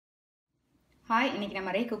Hi, இன்னைக்கு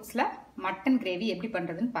நம்ம ரே குக்ஸ்ல mutton gravy எப்படி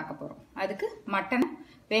பண்றதுன்னு பார்க்க போறோம். அதுக்கு மட்டனை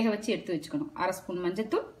வேக வச்சு எடுத்து வச்சுக்கணும். 1/2 ஸ்பூன்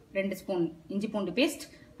மஞ்சள்தூள், 2 ஸ்பூன் இஞ்சி பூண்டு பேஸ்ட்,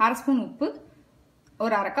 1/2 ஸ்பூன் உப்பு,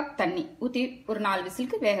 ஒரு 1/2 கப் தண்ணி ஊற்றி ஒரு 4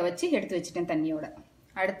 விசிலுக்கு வேக வச்சு எடுத்து வச்சுட்டேன் தண்ணியோட.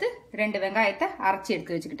 அடுத்து 2 வெங்காயத்தை அரைச்சி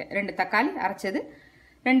எடுத்து வச்சுக்கிட்டேன். 2 தக்காளி அரைச்சது,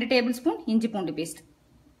 2 டேபிள் ஸ்பூன் இஞ்சி பூண்டு பேஸ்ட்,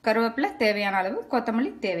 கருவேப்பிலை தேவையான அளவு,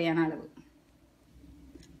 கொத்தமல்லி தேவையான அளவு,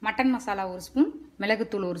 மட்டன் மசாலா 1 ஸ்பூன்,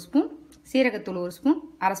 மிளகுத்தூள் 1 ஸ்பூன், சீரகத்தூள் 1 ஸ்பூன்,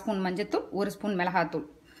 1/2 ஸ்பூன் மஞ்சத்தூள், 1 ஸ்பூன் மிளகாத்தூள்,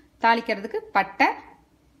 தாளிக்கிறதுக்கு பட்டை,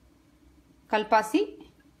 கல்பாசி,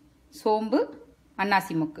 சோம்பு,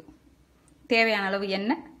 அன்னாசி மொக்கு, தேவையான அளவு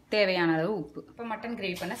எண்ணெய், தேவையான அளவு உப்பு. இப்போ மட்டன்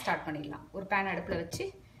கிரேவி பண்ண ஸ்டார்ட் பண்ணிடலாம். ஒரு பேன் அடுப்பில் வச்சு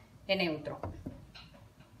எண்ணெய் ஊற்றுறோம்.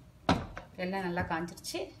 எண்ணெய் நல்லா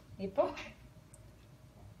காஞ்சிருச்சு. இப்போ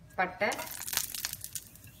பட்டை,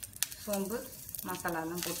 சோம்பு,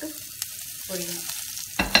 மசாலாலாம் போட்டு பொரியணும்.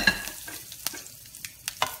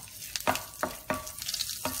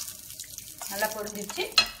 நல்லா பொரிஞ்சிச்சு.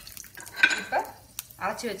 இப்போ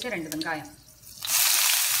அரைச்சி வச்ச 2 வெங்காயம்,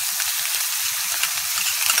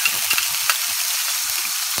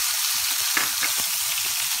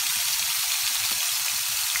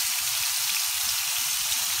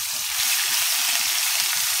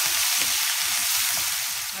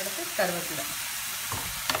 அடுத்து கருவேப்பிலை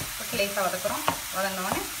போட்டு லேசாக வதக்குறோம்.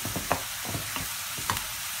 வதங்கினோடனே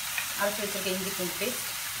அரைச்சி வச்சிருக்க இஞ்சி பூண்டு பேஸ்ட்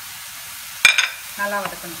நல்லா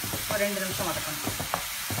வதக்கணும். ஒரு 2 நிமிஷம் வதக்கணும்.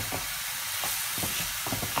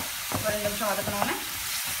 ஒரு 2 நிமிஷம் வதக்கணுன்னே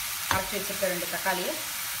அரைச்சி வச்சுருக்க 2 தக்காளியை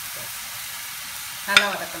நல்லா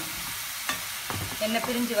வதக்கணும். எண்ணெய்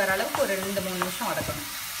பிரிஞ்சு வர அளவுக்கு ஒரு 2-3 நிமிஷம் வதக்கணும்.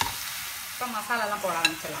 இப்போ மசாலாலாம் போட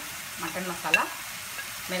ஆரம்பிச்சிடலாம். மட்டன் மசாலா,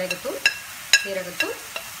 மிளகுத்தூள், சீரகத்தூள்,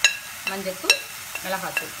 மஞ்சத்தூள்,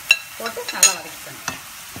 மிளகாத்தூள் போட்டு நல்லா வதக்கிக்கணும்.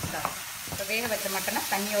 இப்போ வேக வச்ச மட்டனை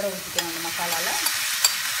தண்ணியோடு ஊற்றிக்கணும். அந்த மசாலாவில்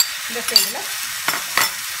இந்த ஸ்டேஜில்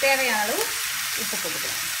தேவையான அளவு உப்பு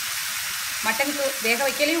போட்டுக்கலாம். மட்டனுக்கு வேக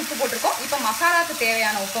வைக்கலையும் உப்பு போட்டிருக்கோம். இப்போ மசாலாவுக்கு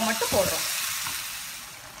தேவையான உப்பை மட்டும் போடுறோம்.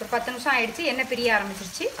 ஒரு 10 நிமிஷம் ஆயிடுச்சு. எண்ணெய் பிரிய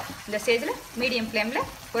ஆரம்பிச்சிருச்சு. இந்த ஸ்டேஜில் மீடியம் ஃப்ளேமில்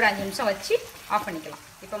ஒரு 5 நிமிஷம் வச்சு ஆஃப் பண்ணிக்கலாம்.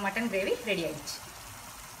 இப்போ மட்டன் கிரேவி ரெடி ஆயிடுச்சு.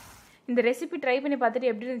 இந்த ரெசிபி ட்ரை பண்ணி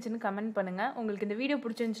பார்த்துட்டு எப்படி இருந்துச்சுன்னு கமெண்ட் பண்ணுங்கள். உங்களுக்கு இந்த வீடியோ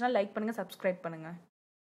பிடிச்சிருந்துச்சுன்னா லைக் பண்ணுங்கள், சப்ஸ்கிரைப் பண்ணுங்கள்.